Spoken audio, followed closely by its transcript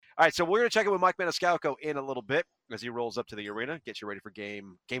All right, so we're going to check in with Mike Maniscalco in a little bit as he rolls up to the arena, get you ready for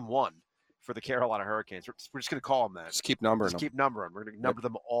game one for the Carolina Hurricanes. We're just going to call them that. Just keep numbering Just them. keep numbering. We're going to number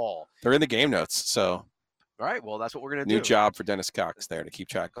them all. They're in the game notes, so. All right, well, that's what we're going to do. New job for Dennis Cox there to keep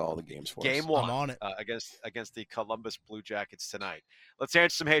track of all the games for us. Game one I'm on it. Against the Columbus Blue Jackets tonight. Let's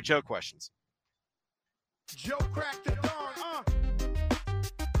answer some Hey Joe questions. Joe cracked the dawn,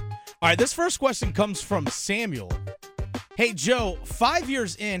 All right, this first question comes from Samuel. Hey, Joe, 5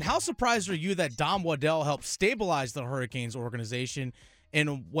 years in, how surprised are you that Don Waddell helped stabilize the Hurricanes organization in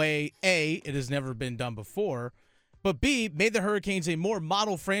a way, A, it has never been done before, but B, made the Hurricanes a more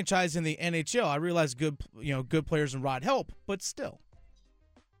model franchise in the NHL? I realize good players and Rod help, but still.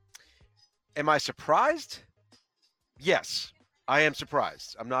 Am I surprised? Yes, I am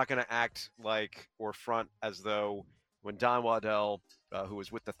surprised. I'm not going to act like or front as though when Don Waddell, who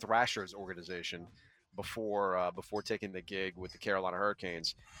was with the Thrashers organization before taking the gig with the Carolina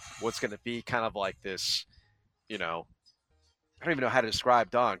Hurricanes, what's going to be kind of like this, I don't even know how to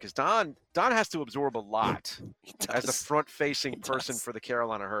describe Don, because Don has to absorb a lot as a front-facing person for the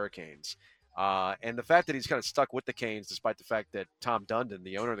Carolina Hurricanes. And the fact that he's kind of stuck with the Canes, despite the fact that Tom Dundon,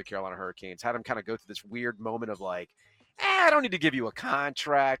 the owner of the Carolina Hurricanes, had him kind of go through this weird moment of like, I don't need to give you a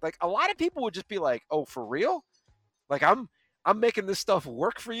contract. Like, a lot of people would just be like, oh, for real? Like, I'm making this stuff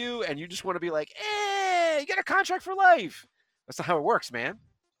work for you, and you just want to be like, you get a contract for life. That's not how it works, man.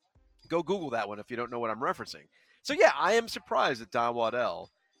 Go Google that one if you don't know what I'm referencing. So, yeah, I am surprised that Don Waddell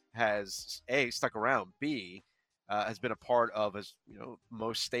has, A, stuck around, B, has been a part of his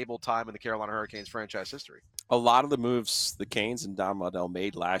most stable time in the Carolina Hurricanes franchise history. A lot of the moves the Canes and Don Waddell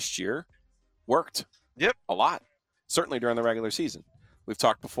made last year worked. Yep. A lot. Certainly during the regular season. We've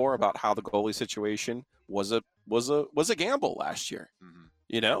talked before about how the goalie situation was a gamble last year.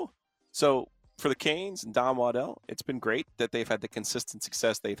 Mm-hmm. So for the Canes and Don Waddell, it's been great that they've had the consistent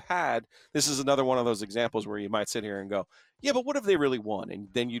success they've had. This is another one of those examples where you might sit here and go, yeah, but what if they really won? And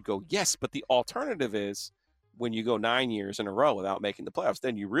then you'd go, yes, but the alternative is when you go 9 years in a row without making the playoffs,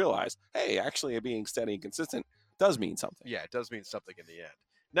 then you realize, hey, actually being steady and consistent does mean something. Yeah, it does mean something in the end.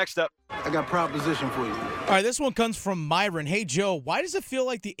 Next up. I got a proposition for you. All right, this one comes from Myron. Hey, Joe, why does it feel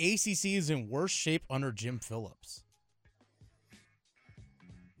like the ACC is in worse shape under Jim Phillips?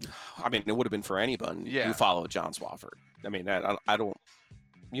 I mean, it would have been for anyone who followed John Swafford. I mean, I don't,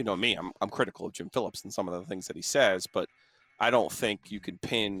 me, I'm critical of Jim Phillips and some of the things that he says, but I don't think you can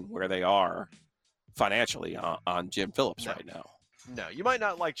pin where they are financially on Jim Phillips right now. No, you might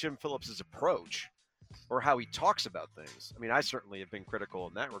not like Jim Phillips' approach or how he talks about things. I mean, I certainly have been critical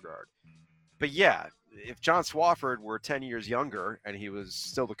in that regard. But yeah, if John Swafford were 10 years younger and he was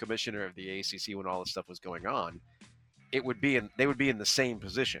still the commissioner of the ACC when all this stuff was going on, they would be in the same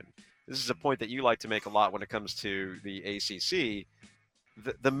position. This is a point that you like to make a lot when it comes to the ACC.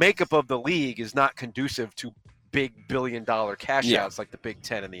 The makeup of the league is not conducive to big billion-dollar cash outs like the Big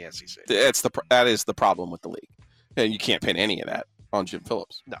Ten and the SEC. That is the problem with the league. And you can't pin any of that on Jim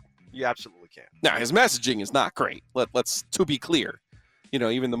Phillips. No, you absolutely can't. Now, his messaging is not great. Let's to be clear.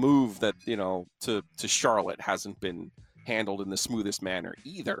 Even the move that, to Charlotte hasn't been handled in the smoothest manner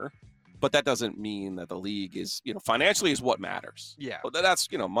either. But that doesn't mean that the league is, financially is what matters. Yeah. But that's,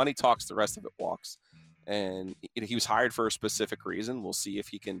 money talks, the rest of it walks. And he was hired for a specific reason. We'll see if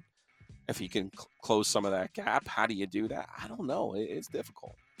he can close some of that gap. How do you do that? I don't know. It's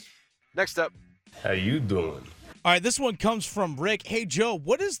difficult. Next up. How you doing? All right, this one comes from Rick. Hey, Joe,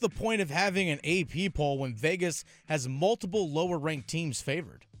 what is the point of having an AP poll when Vegas has multiple lower-ranked teams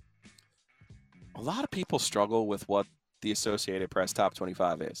favored? A lot of people struggle with what the Associated Press Top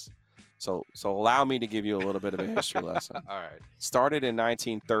 25 is. So allow me to give you a little bit of a history lesson. All right. Started in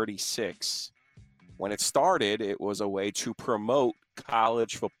 1936. When it started, it was a way to promote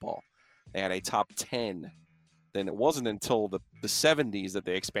college football. They had a top 10. Then it wasn't until the 70s that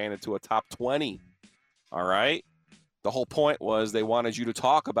they expanded to a top 20. All right? The whole point was they wanted you to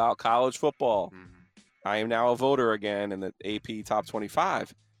talk about college football. Mm-hmm. I am now a voter again in the AP Top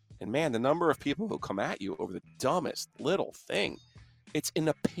 25. And, man, the number of people who come at you over the dumbest little thing. It's an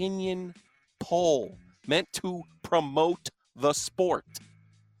opinion poll meant to promote the sport.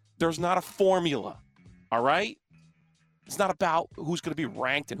 There's not a formula, all right? It's not about who's going to be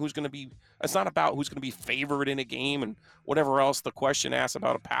ranked and it's not about who's going to be favored in a game and whatever else the question asks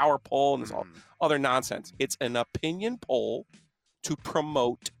about a power poll and this all other nonsense. It's an opinion poll to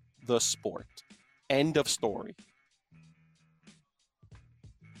promote the sport. End of story.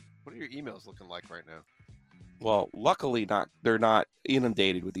 What are your emails looking like right now? Well, luckily they're not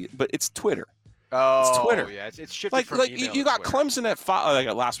inundated with but it's Twitter. Oh, it's Twitter. Yeah, it's shifted from like email you got to Twitter. Clemson at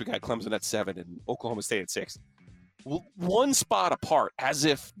 5. Last week I had Clemson at 7 and Oklahoma State at 6. one spot apart, as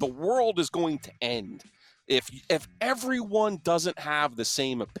if the world is going to end if everyone doesn't have the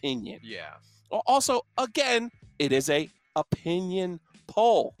same opinion. Yeah. Also, again, it is a opinion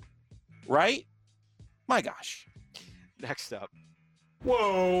poll, right? My gosh. Next up.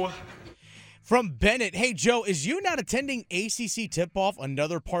 Whoa. From Bennett, hey, Joe, is you not attending ACC tip-off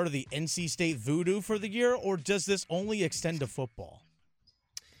another part of the NC State voodoo for the year, or does this only extend to football?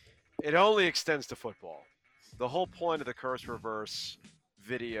 It only extends to football. The whole point of the curse reverse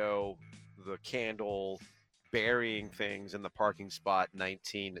video, the candle, burying things in the parking spot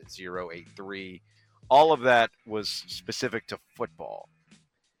 19083, all of that was specific to football.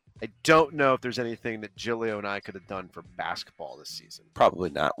 I don't know if there's anything that Giglio and I could have done for basketball this season. Probably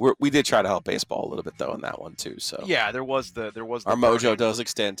not. We did try to help baseball a little bit though in that one too. So Yeah, there was the our mojo does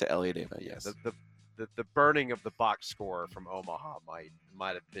extend to Elliot Ava. Yes. The burning of the box score from Omaha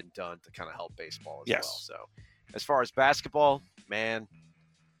might have been done to kind of help baseball as well. So as far as basketball, man,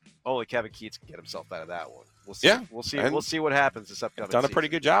 only Kevin Keats can get himself out of that one. We'll see. Yeah, we'll see. and We'll see what happens this upcoming done a season. pretty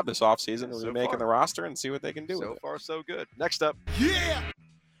good job this offseason. Yeah, We'll so be making far. the roster and see what they can do So with it. far, so good. Next up. Yeah.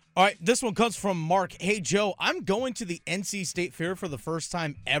 All right, this one comes from Mark. Hey, Joe, I'm going to the NC State Fair for the first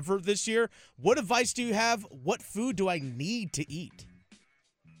time ever this year. What advice do you have? What food do I need to eat?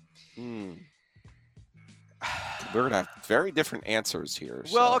 We're going to have very different answers here.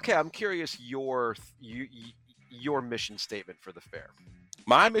 Well, so. okay. I'm curious your mission statement for the fair.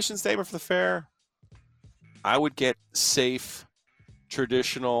 My mission statement for the fair, I would get safe,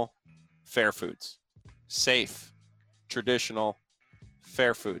 traditional, fair foods. Safe, traditional,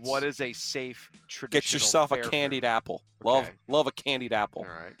 fair foods. What is a safe traditional? Get yourself a fair candied food? apple. Okay. Love a candied apple.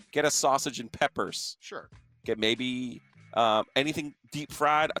 All right. Get a sausage and peppers. Sure. Get maybe anything deep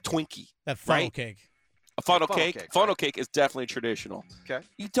fried, a Twinkie. That funnel Right? cake. A funnel funnel cake. cake, Funnel right. cake is definitely traditional. Okay.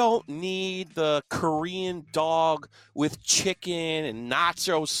 You don't need the Korean dog with chicken and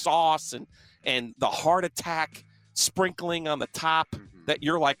nacho sauce and the heart attack sprinkling on the top that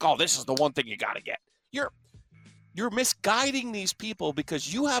you're like, oh, this is the one thing you got to get. You're misguiding these people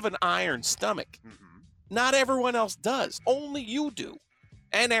because you have an iron stomach. Not everyone else does. Only you do.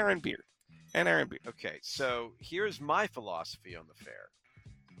 And Aaron Beard. Okay, so here's my philosophy on the fair.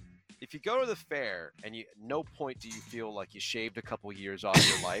 If you go to the fair and at no point do you feel like you shaved a couple years off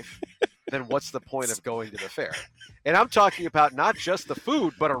your life, then what's the point of going to the fair? And I'm talking about not just the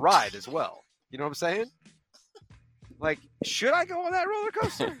food, but a ride as well. You know what I'm saying? Like, should I go on that roller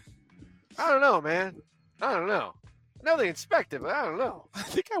coaster? I don't know, man. I don't know. I know they inspect it, but I don't know. I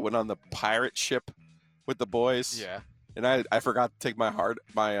think I went on the pirate ship with the boys. Yeah. And I forgot to take my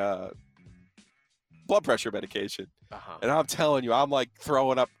blood pressure medication. Uh-huh. And I'm telling you, I'm like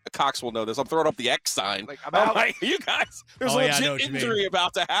throwing up. Cox will know this. I'm throwing up the X sign. Like, I'm out. like, you guys, there's Oh, a yeah, I know legit what you mean. injury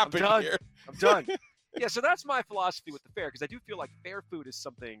about to happen done. here. I'm done. Yeah, so that's my philosophy with the fair, because I do feel like fair food is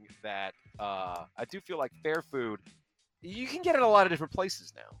something that fair food you can get it a lot of different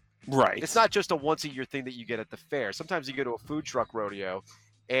places now. Right. It's not just a once a year thing that you get at the fair. Sometimes you go to a food truck rodeo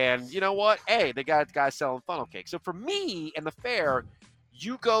and you know what? Hey, they got guys selling funnel cake. So for me and the fair,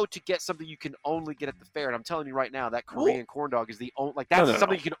 you go to get something you can only get at the fair. And I'm telling you right now, that Korean corn dog is the only, like, that's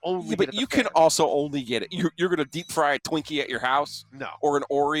something you can only get but at the you fair. can also only get it. You're going to deep fry a Twinkie at your house No. or an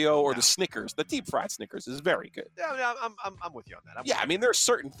Oreo or No. the Snickers. The deep fried Snickers is very good. Yeah, I mean, I'm with you on that. Yeah, I mean, there's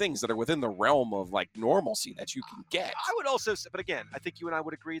certain things that are within the realm of like normalcy that you can get. I would also say, but again, I think you and I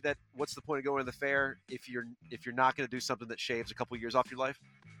would agree that what's the point of going to the fair if you're not going to do something that shaves a couple years off your life?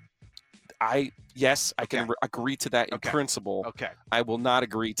 Yes, I can Okay. agree to that in Okay. principle. Okay. I will not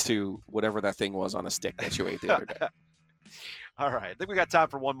agree to whatever that thing was on a stick that you ate the other day. All right. I think we got time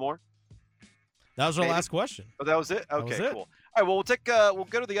for one more. That was our Maybe. last question. Oh, that was it? That Okay, was it. cool. All right, well, we'll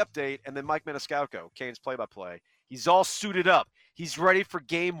go to the update, and then Mike Maniscalco, Canes play-by-play. He's all suited up. He's ready for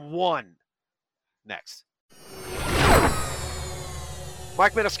game one. Next.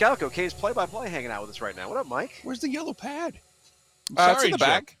 Mike Maniscalco, Canes play-by-play, hanging out with us right now. What up, Mike? Where's the yellow pad? It's in the Joe.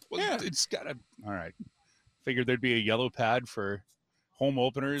 back. Well, Yeah. It's got a. All right. Figured there'd be a yellow pad for home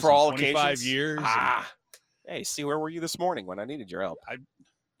openers For in all 25 occasions. years. and Hey, see, where were you this morning when I needed your help?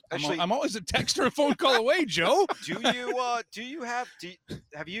 Actually, I'm always a text or a phone call away, Joe.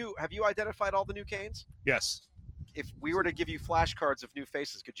 have you identified all the new Canes? Yes. If we were to give you flashcards of new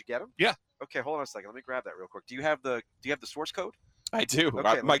faces, could you get them? Yeah. Okay, hold on a second. Let me grab that real quick. Do you have the source code? I do.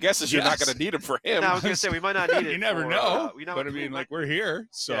 Okay, My guess is you're not Yes. going to need him for him. No, I was going to say we might not need it. You never for, know. we know, But I mean, like, we're here.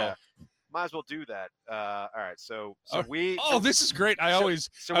 So. yeah, might as well do that. All right, so Oh, we. Oh, this is great. I so I was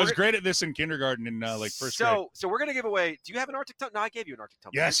we're- great at this in kindergarten and like first grade. So we're gonna give away. Do you have an Arctic Tunnel? No, I gave you an Arctic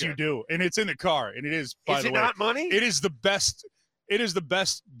Tunnel. Yes, You're you good. do. And it's in the car. And it is, by Is the it way, not money? it is the best It is the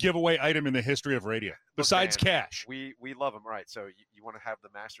best giveaway item in the history of radio, besides man, cash. We love him. All right, so you want to have the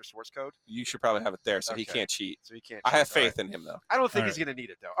master source code? You should probably have it there so he Okay. can't cheat. So he can't. I have cheat. All faith right. in him, though. I don't think All he's going to need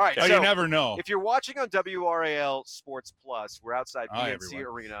it, though. All right, Oh, so you never know. if you're watching on WRAL Sports Plus, we're outside Hi, PNC everyone.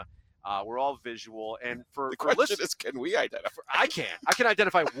 Arena. We're all visual, and The for question listeners, is, can we identify? I can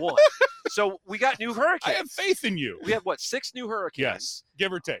identify one. So we got new I hurricanes. have faith in you. We have what, 6 new hurricanes? Yes,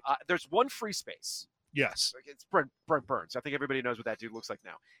 give or take. There's one free space. Yes. It's Brent Burns. I think everybody knows what that dude looks like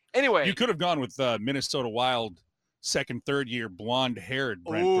now. Anyway, You could have gone with Minnesota Wild second, third year blonde-haired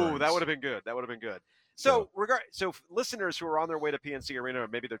Brent ooh, Burns. that would have been good. That would have been good. So, listeners who are on their way to PNC Arena, or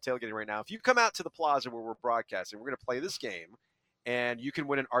maybe they're tailgating right now, if you come out to the plaza where we're broadcasting, we're going to play this game, and you can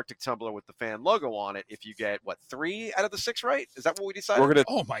win an Arctic tumbler with the fan logo on it if you get, 3 out of the 6 right? Is that what we decided? We're gonna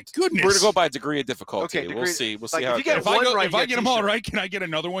Oh my goodness! we're gonna go by degree of difficulty. Okay, We'll see. We'll like, see how if it you get goes. If I one go, right, if you I get get them all t-shirt. right, can I get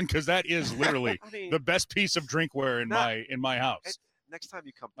another one? Because that is literally I mean, the best piece of drinkware in Nah. my house. next time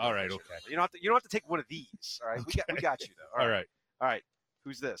you come. All right, okay. You don't have to take one of these. All right, we got you though. All right. All right.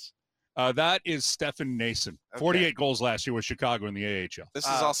 Who's this? That is Stefan Nason. Okay. 48 goals last year with Chicago in the AHL. This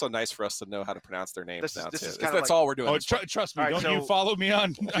is also nice for us to know how to pronounce their names this now, is too. kinda That's like- all we're doing. Oh, this for. trust me. All right, Don't you so- follow me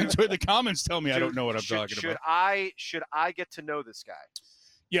on Twitter? The comments tell me I don't know what I'm talking should about. Should I get to know this guy?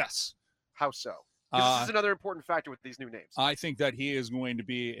 Yes. How so? 'Cause Uh, this is another important factor with these new names. I think that he is going to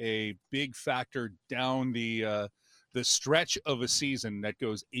be a big factor down the stretch of a season that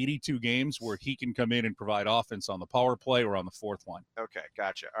goes 82 games where he can come in and provide offense on the power play or on the fourth line. Okay,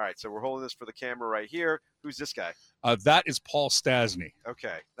 gotcha. All right, so we're holding this for the camera right here. Who's this guy? That is Paul Stasny.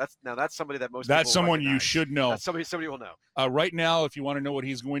 Okay, that's somebody that most That's people someone you recognize. should know. That's somebody will know. Right now, if you want to know what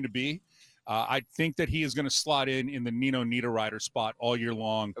he's going to be, I think that he is going to slot in the Nino Niederreiter spot all year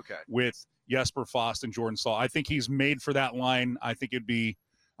long Okay. with Jesper Fost and Jordan Stahl. I think he's made for that line. I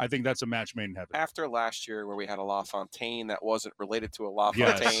think that's a match made in heaven. After last year where we had a LaFontaine that wasn't related to a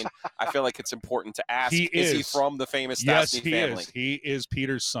Yes. LaFontaine, I feel like it's important to ask, He is he is. from the famous Yes, Stastny he family? is. He is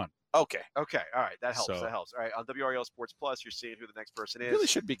Peter's son. Okay. Okay. All right. That helps. So- That helps. All right. On WRL Sports Plus, you're seeing who the next person You is. really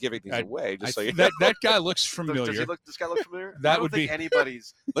should be giving these away, just so you that guy looks Does familiar. he look? This guy look familiar? That I don't would think be-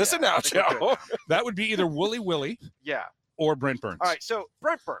 anybody's. Listen Yeah, now, I think we're good Joe. now. That would be either Willie Willie Yeah. or Brent Burns. All right. So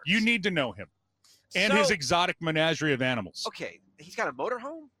Brent Burns. You need to know him and So- his exotic menagerie of animals. Okay. He's got a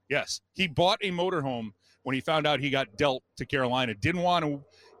motorhome. Yes. He bought a motorhome when he found out he got dealt to Carolina. Didn't want to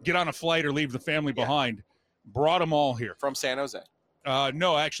get on a flight or leave the family Yeah. behind. Brought them all here. From San Jose.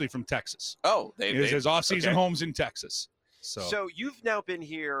 No, actually from Texas. Oh, His off-season okay. home's in Texas. So, you've now been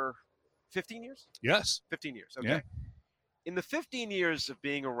here 15 years? yes. 15 years. Okay. Yeah. In the 15 years of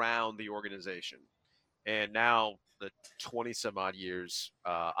being around the organization, and now the 20 some odd years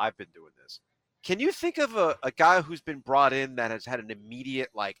I've been doing this, can you think of a guy who's been brought in that has had an immediate,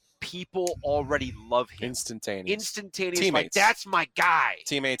 people already love him? Instantaneous. Instantaneous. Teammates. That's my guy.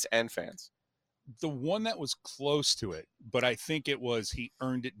 Teammates and fans. The one that was close to it, but I think it was he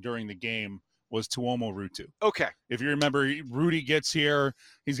earned it during the game, was Tuomo Ruutu. Okay. If you remember, Rudy gets here.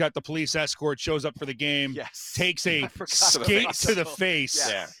 He's got the police escort, shows up for the game, Yes. takes a I forgot skate about to the that. face,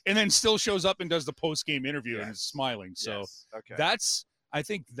 Yes. and then still shows up and does the post-game interview and Yes. is smiling. So Yes. Okay. I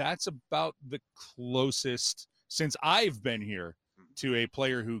think that's about the closest since I've been here to a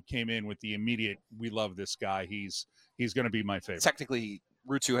player who came in with the immediate, we love this guy. He's going to be my favorite. Technically,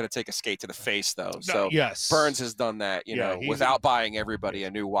 Ruutu had to take a skate to the face, though. So yes. Burns has done that, Yeah, he's- without buying everybody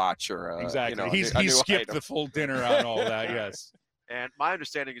a new watch or Exactly. a He's new skipped item. the full dinner and all that. Yes. And my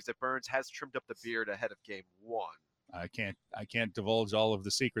understanding is that Burns has trimmed up the beard ahead of game 1. I can't divulge all of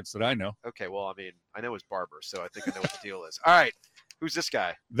the secrets that I know. Okay, well, I mean, I know his barber, so I think I know what the deal is. All right, who's this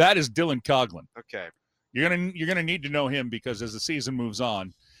guy? That is Dylan Coughlin. Okay, You're gonna need to know him because as the season moves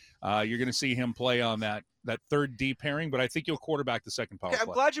on, you're gonna see him play on that third D pairing. But I think you'll quarterback the second power okay, I'm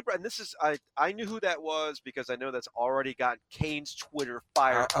play. glad you brought. And this is I knew who that was because I know that's already got Kane's Twitter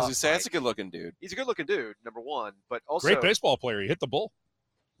fired. I was going to say, up, that's a good looking dude. He's a good-looking dude, number one, but also Great baseball player. He hit the bull.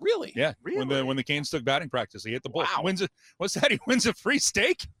 Really? Yeah. Really? When the Canes took batting practice, he hit the bull. Wow. What's that? He wins a free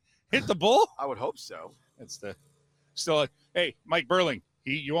steak. Hit the bull. I would hope so. That's still. Hey, Mike Burling.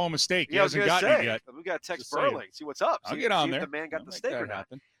 You owe him a steak. He Yeah, I was hasn't gonna gotten say it yet. we got to text Just saying. Burling, see what's up. I'll See, get on see there. if the man got I'll the make steak that or not.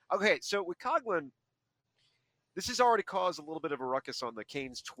 happen. Okay, so with Coughlin, this has already caused a little bit of a ruckus on the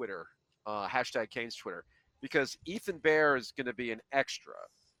Canes Twitter, hashtag Canes Twitter, because Ethan Bear is going to be an extra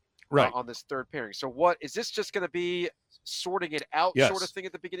Right. on this third pairing. So what is this just going to be sorting it out Yes. sort of thing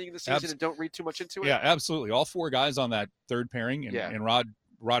at the beginning of the season and don't read too much into it? Yeah, absolutely. All four guys on that third pairing, and, Yeah. and Rod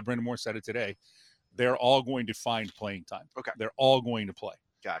Brindamore said it today. They're all going to find playing time. Okay. They're all going to play.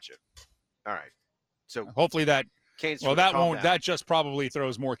 Gotcha. All right. So Hopefully that Canes. Well, for the that calm won't. down. That just probably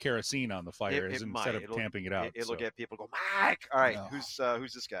throws more kerosene on the fire It instead might. of tamping it out. It'll so. get people go, Mike. All right, No.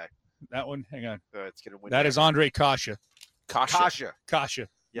 who's this guy? That one. Hang on. It's gonna win. That is Andre Kasha. Kasha. Kasha.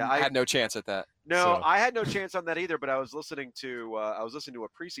 Yeah, I had no chance at that. No, So- I had no chance on that either. But I was listening to a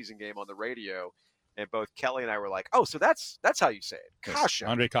preseason game on the radio, and both Kelly and I were like, "Oh, so that's how you say it, Yes, Kasha,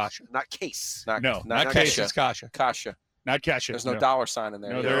 Andre Kasha. not Case." Not Case. Kasha. It's Kasha. Kasha. Not Kasha. There's no dollar sign in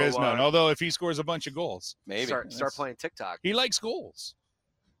there. No, You there know, is none. Although if he scores a bunch of goals, Maybe. Start playing TikTok. he likes goals.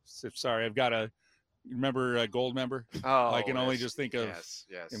 Sorry, I've got a. Remember Gold Member? Oh, I can only yes, just think of yes.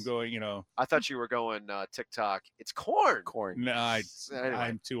 him going. I thought you were going TikTok. It's corn. Corn. No, Anyway.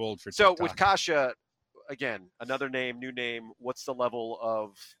 I'm too old for So TikTok. with Kasha, again, another name, new name. What's the level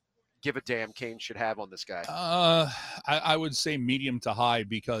of give a damn Kane should have on this guy? I would say medium to high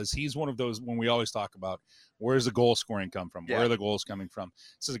because he's one of those when we always talk about where's the goal scoring come from? Yeah. Where are the goals coming from?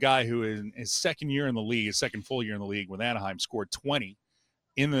 This is a guy who in his second year in the league, his second full year in the league with Anaheim, scored 20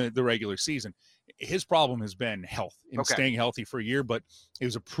 in the regular season. His problem has been health and staying healthy for a year, but he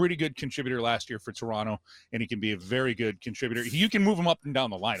was a pretty good contributor last year for Toronto, and he can be a very good contributor. You can move him up and down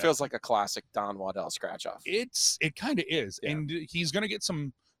the lineup. Feels like a classic Don Waddell scratch off. It kind of is, and he's going to get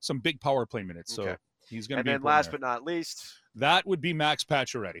some big power play minutes. So Okay. he's going to And be. then important last there. but not least, That would be Max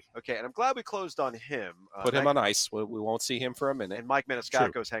Pacioretty. okay, and I'm glad we closed on him. Put him on ice. We won't see him for a minute. And Mike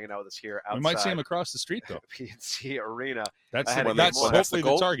Maniscalco is hanging out with us here outside We might see him across the street, though. PNC Arena. That's I had to that's get more. That's the hopefully the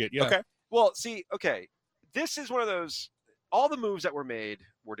goal? target. Yeah. Okay. Well, see, okay, this is one of those. All the moves that were made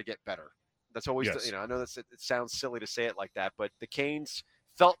were to get better. That's always, Yes. I know it sounds silly to say it like that, but the Canes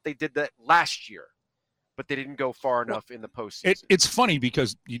felt they did that last year, but they didn't go far enough in the postseason. It's funny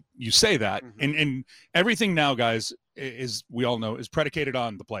because you say that, Mhm. and everything now, guys, is we all know is predicated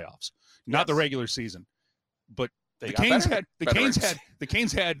on the playoffs, not the Yes. regular season. But They the got Canes better. had the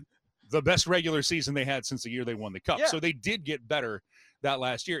Canes had the best regular season they had since the year they won the cup. Yeah. So they did get better that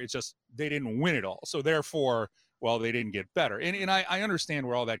last year. It's just they didn't win it all. So therefore, well, they didn't get better. And I understand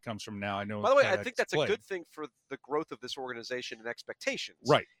where all that comes from now. I know. By the way, how I think that's a played. good thing for the growth of this organization and expectations.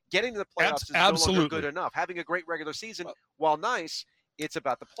 Right. Getting to the playoffs is no Absolutely. longer good enough. Having a great regular season, Well- while nice, it's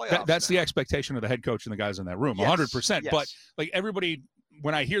about the playoffs. That's now. the expectation of the head coach and the guys in that room, Yes, 100%. But yes. like everybody,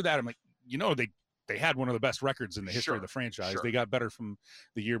 when I hear that, I'm like, they had one of the best records in the history of Sure, the franchise. sure. They got better from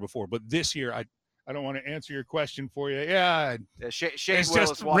the year before. But this year, I don't want to answer your question for you. Yeah, Shane it's Willis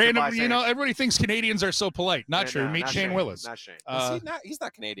just walking random. by saying, Everybody thinks Canadians are so polite. Not true. No, Meet not Shane Willis. Not Shane. He's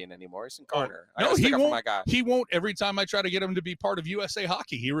not Canadian anymore. He's in Garner. I No, gotta he stick up for won't. my guy. He won't. Every time I try to get him to be part of USA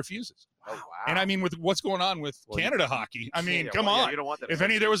Hockey, he refuses. Oh, wow. And I mean, with what's going on with Well, Canada hockey, I mean, Yeah, come well, yeah, on. you don't want that If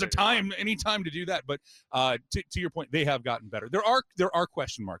there was a any time to do that, but to your point, they have gotten better. There are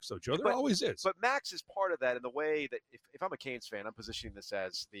question marks though, Joe. There But- always is. But Max is part of that in the way that if I'm a Canes fan, I'm positioning this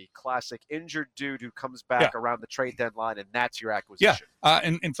as the classic injured dude who comes back around the trade deadline, and that's your acquisition.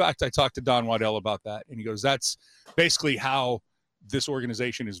 And in fact, I talked to Don Waddell about that, and he goes, "That's basically how this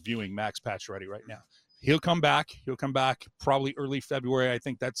organization is viewing Max Pacioretty right now. He'll come back. He'll come back probably early February. I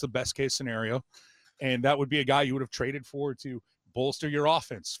think that's the best case scenario, and that would be a guy you would have traded for to bolster your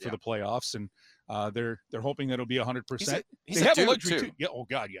offense for the playoffs. And they're hoping that it'll be 100%. He's They a have dude, a luxury too. Yeah. Oh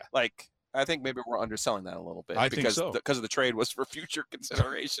God, yeah. Like, I think maybe we're underselling that a little bit. I think because so. Because the trade was for future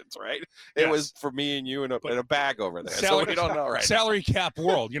considerations, right? It was for me and you in a bag over there. So we don't know right now. Salary cap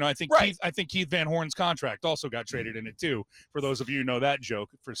world. I think Right. I think Keith Van Horn's contract also got traded in it too. For those of you who know that joke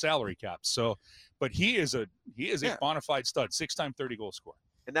for salary caps. So, but he is a bona fide stud, 6-time 30-goal scorer.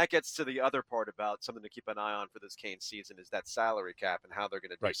 And that gets to the other part about something to keep an eye on for this Canes season is that salary cap and how they're going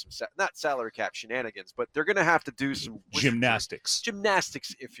to do some not salary cap shenanigans, but they're going to have to do some Gymnastics,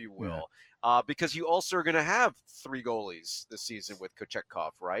 if you will, because you also are going to have 3 goalies this season with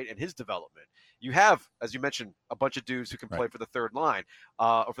Kochetkov, right, and his development. You have, as you mentioned, a bunch of dudes who can play for the third line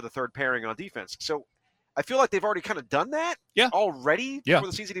or for the third pairing on defense. So I feel like they've already kind of done that already before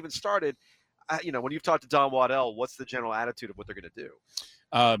the season even started. When you've talked to Don Waddell, what's the general attitude of what they're going to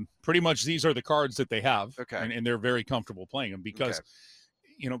do? Pretty much these are the cards that they have, Okay. and they're very comfortable playing them because,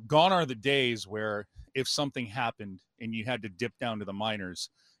 gone are the days where if something happened and you had to dip down to the minors,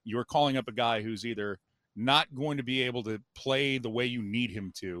 you were calling up a guy who's either not going to be able to play the way you need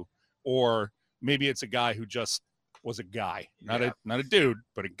him to, or maybe it's a guy who just was a guy, not a dude,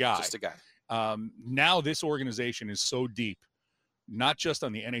 but a guy. Just a guy. Now this organization is so deep, not just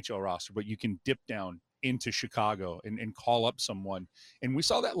on the NHL roster, but you can dip down into Chicago and call up someone. And we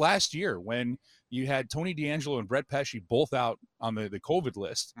saw that last year when you had Tony DeAngelo and Brett Pesce both out on the COVID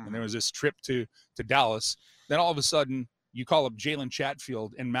list. And there was this trip to Dallas. Then all of a sudden you call up Jalen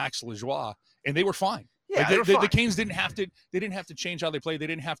Chatfield and Max Lajoie, and they were fine. Yeah, Like, they're the fine. Canes didn't have to. They didn't have to change how they play. They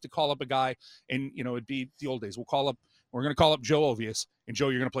didn't have to call up a guy, and it'd be the old days. We're going to call up Joe Ovies, and Joe,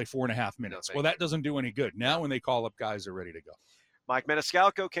 you're going to play 4.5 minutes. thank Well, that doesn't do any good. Now, when they call up guys, they're ready to go. Mike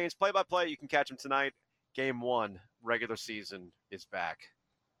Maniscalco, Canes play-by-play. You can catch him tonight. Game 1, regular season is back.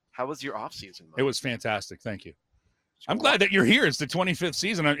 How was your offseason, Mike? It was fantastic. Thank you. I'm glad that you're here. It's the 25th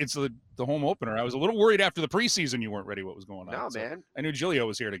season. It's the home opener. I was a little worried after the preseason you weren't ready what was going on. No, So man. I knew Giglio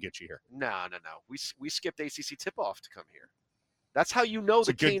was here to get you here. No. We skipped ACC tip-off to come here. That's how you know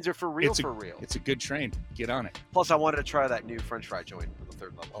the Canes are for real. It's a good train. Get on it. Plus, I wanted to try that new French fry joint on the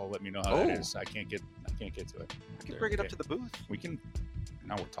 3rd level. Oh, let me know how that is. I can't get to it. I can bring it up to the booth. We can.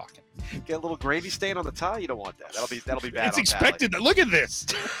 Now we're talking. Get a little gravy stain on the tie. You don't want that. That'll be bad. It's expected. Look at this.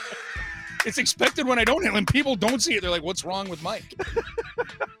 It's expected when people don't see it. They're like, "What's wrong with Mike?"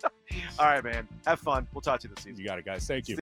 All right, man. Have fun. We'll talk to you this season. You got it, guys. Thank you.